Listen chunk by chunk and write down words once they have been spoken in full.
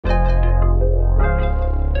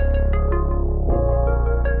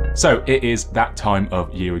So it is that time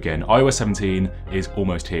of year again. iOS 17 is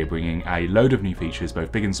almost here, bringing a load of new features,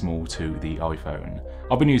 both big and small, to the iPhone.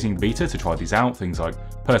 I've been using the beta to try these out, things like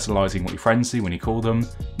personalising what your friends see when you call them,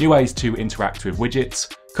 new ways to interact with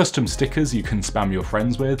widgets, custom stickers you can spam your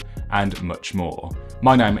friends with, and much more.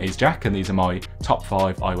 My name is Jack, and these are my top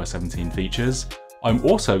 5 iOS 17 features. I'm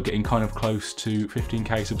also getting kind of close to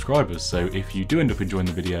 15k subscribers, so if you do end up enjoying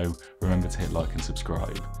the video, remember to hit like and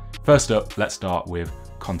subscribe. First up, let's start with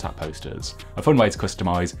contact posters, a fun way to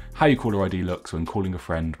customise how your caller ID looks when calling a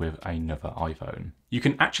friend with another iPhone. You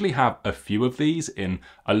can actually have a few of these in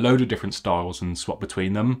a load of different styles and swap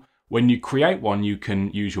between them. When you create one, you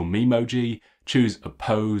can use your Memoji, choose a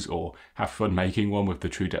pose or have fun making one with the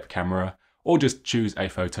True Depth camera, or just choose a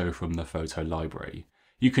photo from the photo library.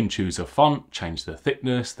 You can choose a font, change the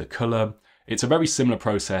thickness, the colour. It's a very similar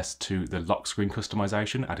process to the lock screen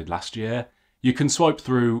customization added last year. You can swipe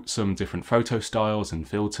through some different photo styles and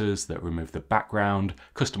filters that remove the background,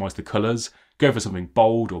 customize the colors, go for something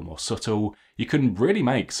bold or more subtle. You can really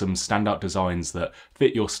make some standout designs that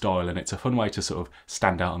fit your style, and it's a fun way to sort of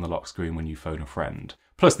stand out on the lock screen when you phone a friend.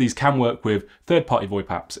 Plus, these can work with third-party VoIP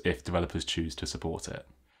apps if developers choose to support it.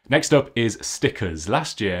 Next up is stickers.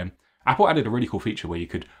 Last year, Apple added a really cool feature where you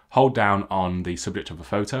could hold down on the subject of a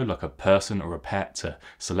photo, like a person or a pet, to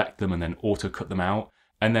select them and then auto-cut them out,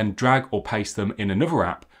 and then drag or paste them in another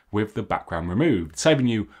app with the background removed, saving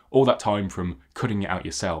you all that time from cutting it out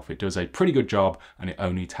yourself. It does a pretty good job, and it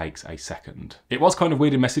only takes a second. It was kind of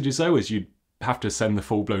weird in messages though, as you'd have to send the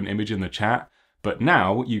full-blown image in the chat, but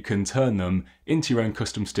now you can turn them into your own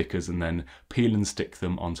custom stickers and then peel and stick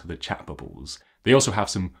them onto the chat bubbles. They also have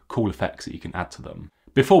some cool effects that you can add to them.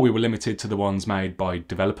 Before, we were limited to the ones made by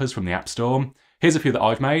developers from the App Store. Here's a few that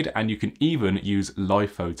I've made, and you can even use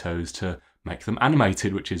live photos to make them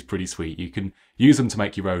animated, which is pretty sweet. You can use them to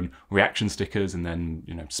make your own reaction stickers and then,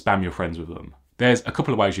 spam your friends with them. There's a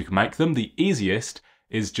couple of ways you can make them. The easiest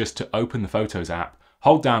is just to open the Photos app,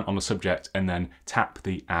 hold down on the subject, and then tap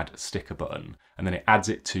the Add Sticker button, and then it adds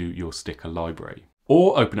it to your sticker library.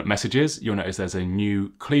 Or open up Messages. You'll notice there's a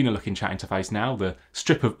new, cleaner looking chat interface now. The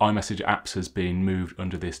strip of iMessage apps has been moved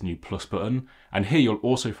under this new plus button. And here you'll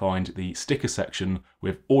also find the sticker section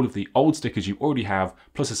with all of the old stickers you already have,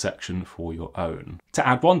 plus a section for your own. To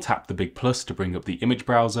add one, tap the big plus to bring up the image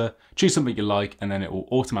browser, choose something you like, and then it will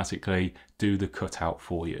automatically do the cutout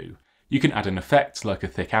for you. You can add an effect like a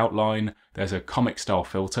thick outline. There's a comic style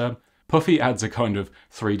filter. Puffy adds a kind of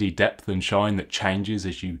 3D depth and shine that changes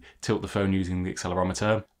as you tilt the phone using the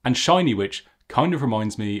accelerometer. And Shiny, which kind of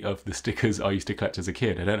reminds me of the stickers I used to collect as a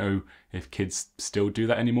kid. I don't know if kids still do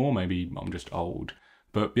that anymore, maybe I'm just old.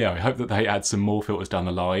 But yeah, I hope that they add some more filters down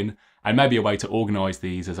the line, and maybe a way to organise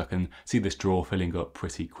these, as I can see this drawer filling up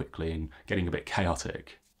pretty quickly and getting a bit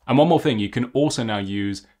chaotic. And one more thing, you can also now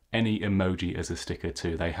use any emoji as a sticker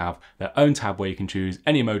too. They have their own tab where you can choose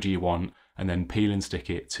any emoji you want, and then peel and stick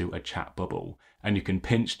it to a chat bubble. And you can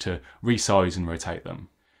pinch to resize and rotate them.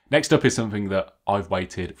 Next up is something that I've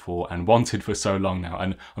waited for and wanted for so long now,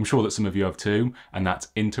 and I'm sure that some of you have too, and that's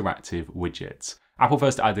interactive widgets. Apple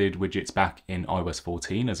first added widgets back in iOS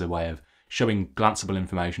 14 as a way of showing glanceable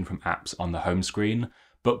information from apps on the home screen.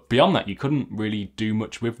 But beyond that, you couldn't really do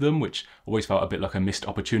much with them, which always felt a bit like a missed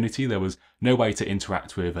opportunity. There was no way to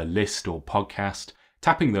interact with a list or podcast.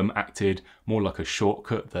 Tapping them acted more like a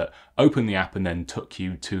shortcut that opened the app and then took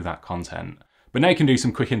you to that content. But now you can do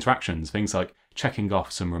some quick interactions, things like checking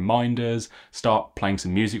off some reminders, start playing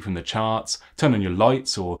some music from the charts, turn on your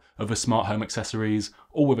lights or other smart home accessories,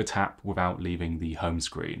 all with a tap without leaving the home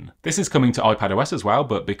screen. This is coming to iPadOS as well,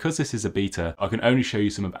 but because this is a beta, I can only show you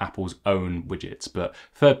some of Apple's own widgets, but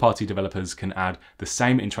third-party developers can add the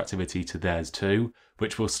same interactivity to theirs too,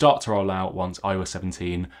 which will start to roll out once iOS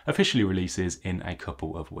 17 officially releases in a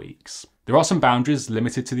couple of weeks. There are some boundaries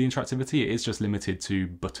limited to the interactivity. It is just limited to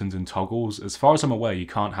buttons and toggles. As far as I'm aware, you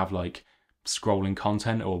can't have like scrolling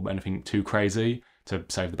content or anything too crazy to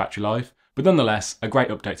save the battery life. But nonetheless, a great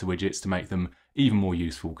update to widgets to make them even more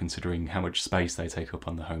useful considering how much space they take up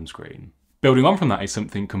on the home screen. Building on from that is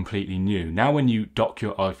something completely new. Now when you dock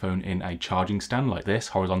your iPhone in a charging stand like this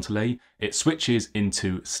horizontally, it switches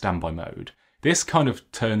into standby mode. This kind of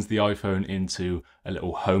turns the iPhone into a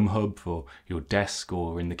little home hub for your desk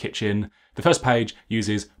or in the kitchen. The first page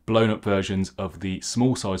uses blown up versions of the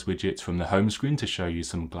small size widgets from the home screen to show you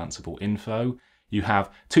some glanceable info. You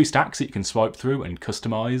have 2 stacks that you can swipe through and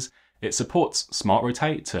customize. It supports Smart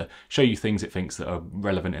Rotate to show you things it thinks that are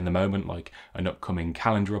relevant in the moment, like an upcoming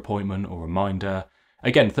calendar appointment or reminder.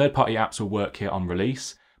 Again, third-party apps will work here on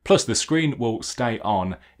release. Plus the screen will stay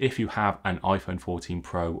on if you have an iPhone 14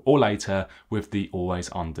 Pro or later with the always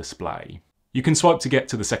on display. You can swipe to get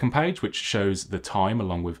to the second page, which shows the time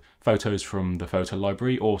along with photos from the photo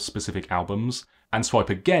library or specific albums, and swipe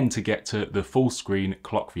again to get to the full screen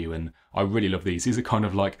clock view, and I really love these. These are kind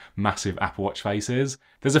of like massive Apple Watch faces.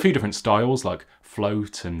 There's a few different styles like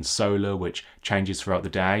float and solar, which changes throughout the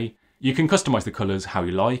day. You can customize the colors how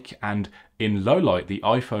you like, and in low light, the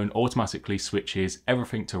iPhone automatically switches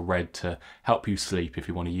everything to red to help you sleep if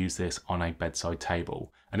you want to use this on a bedside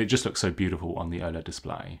table, and it just looks so beautiful on the OLED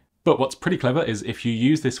display. But what's pretty clever is if you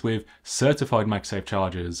use this with certified MagSafe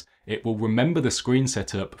chargers, it will remember the screen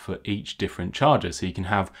setup for each different charger. So you can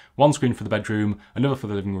have one screen for the bedroom, another for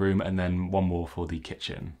the living room, and then one more for the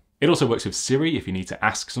kitchen. It also works with Siri if you need to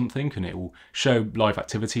ask something, and it will show live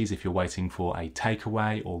activities if you're waiting for a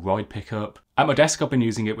takeaway or ride pickup. At my desk, I've been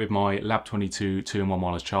using it with my Lab 22 2-in-1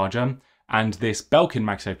 wireless charger, and this Belkin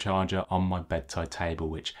MagSafe charger on my bedside table,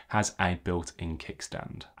 which has a built-in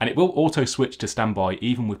kickstand. And it will auto switch to standby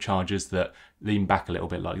even with chargers that lean back a little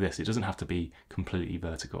bit like this. It doesn't have to be completely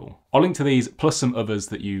vertical. I'll link to these plus some others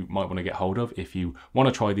that you might want to get hold of if you want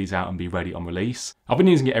to try these out and be ready on release. I've been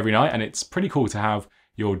using it every night, and it's pretty cool to have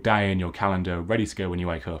your day and your calendar ready to go when you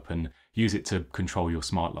wake up and use it to control your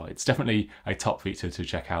smart light. It's definitely a top feature to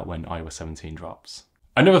check out when iOS 17 drops.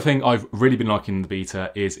 Another thing I've really been liking in the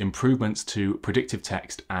beta is improvements to predictive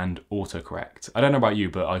text and autocorrect. I don't know about you,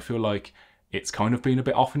 but I feel like it's kind of been a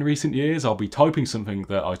bit off in recent years. I'll be typing something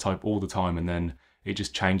that I type all the time and then it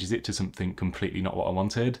just changes it to something completely not what I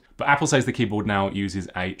wanted. But Apple says the keyboard now uses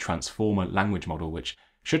a transformer language model, which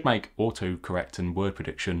should make autocorrect and word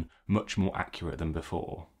prediction much more accurate than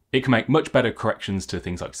before. It can make much better corrections to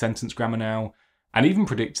things like sentence grammar now, and even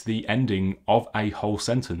predict the ending of a whole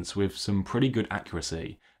sentence with some pretty good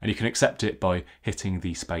accuracy, and you can accept it by hitting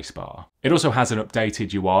the spacebar. It also has an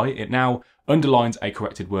updated UI. It now underlines a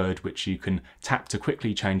corrected word, which you can tap to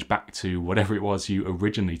quickly change back to whatever it was you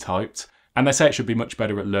originally typed, and they say it should be much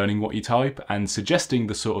better at learning what you type and suggesting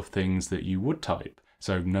the sort of things that you would type,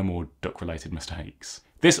 so no more duck-related mistakes.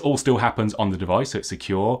 This all still happens on the device, so it's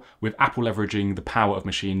secure, with Apple leveraging the power of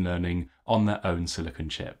machine learning on their own silicon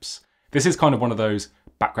chips. This is kind of one of those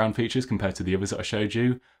background features compared to the others that I showed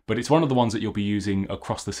you, but it's one of the ones that you'll be using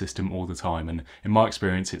across the system all the time, and in my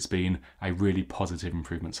experience it's been a really positive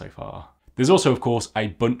improvement so far. There's also, of course, a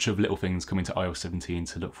bunch of little things coming to iOS 17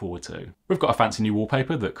 to look forward to. We've got a fancy new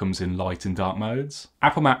wallpaper that comes in light and dark modes.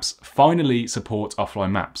 Apple Maps finally support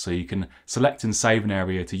offline maps, so you can select and save an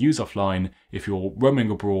area to use offline if you're roaming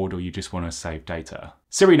abroad or you just want to save data.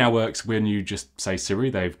 Siri now works when you just say Siri,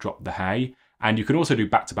 they've dropped the hey, and you can also do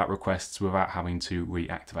back-to-back requests without having to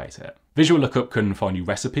reactivate it. Visual Lookup can find you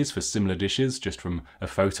recipes for similar dishes just from a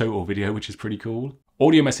photo or video, which is pretty cool.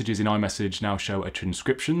 Audio messages in iMessage now show a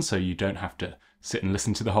transcription, so you don't have to sit and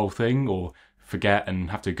listen to the whole thing or forget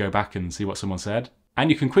and have to go back and see what someone said.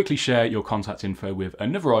 And you can quickly share your contact info with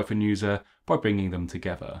another iPhone user by bringing them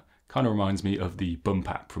together. Kind of reminds me of the Bump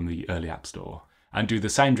app from the early App Store. And do the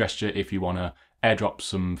same gesture if you want to airdrop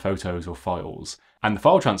some photos or files. And the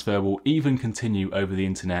file transfer will even continue over the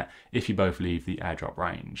internet if you both leave the AirDrop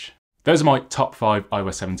range. Those are my top 5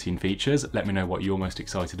 iOS 17 features. Let me know what you're most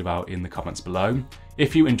excited about in the comments below.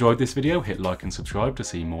 If you enjoyed this video, hit like and subscribe to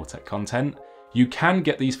see more tech content. You can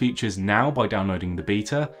get these features now by downloading the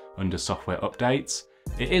beta under software updates.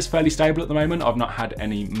 It is fairly stable at the moment. I've not had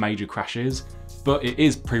any major crashes, but it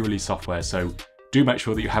is pre-release software, so do make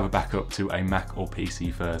sure that you have a backup to a Mac or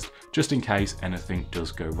PC first, just in case anything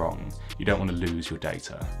does go wrong. You don't want to lose your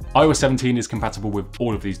data. iOS 17 is compatible with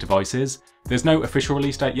all of these devices. There's no official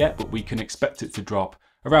release date yet, but we can expect it to drop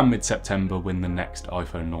around mid-September when the next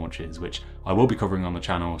iPhone launches, which I will be covering on the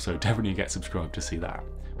channel, so definitely get subscribed to see that.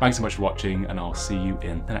 Thanks so much for watching, and I'll see you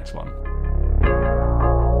in the next one.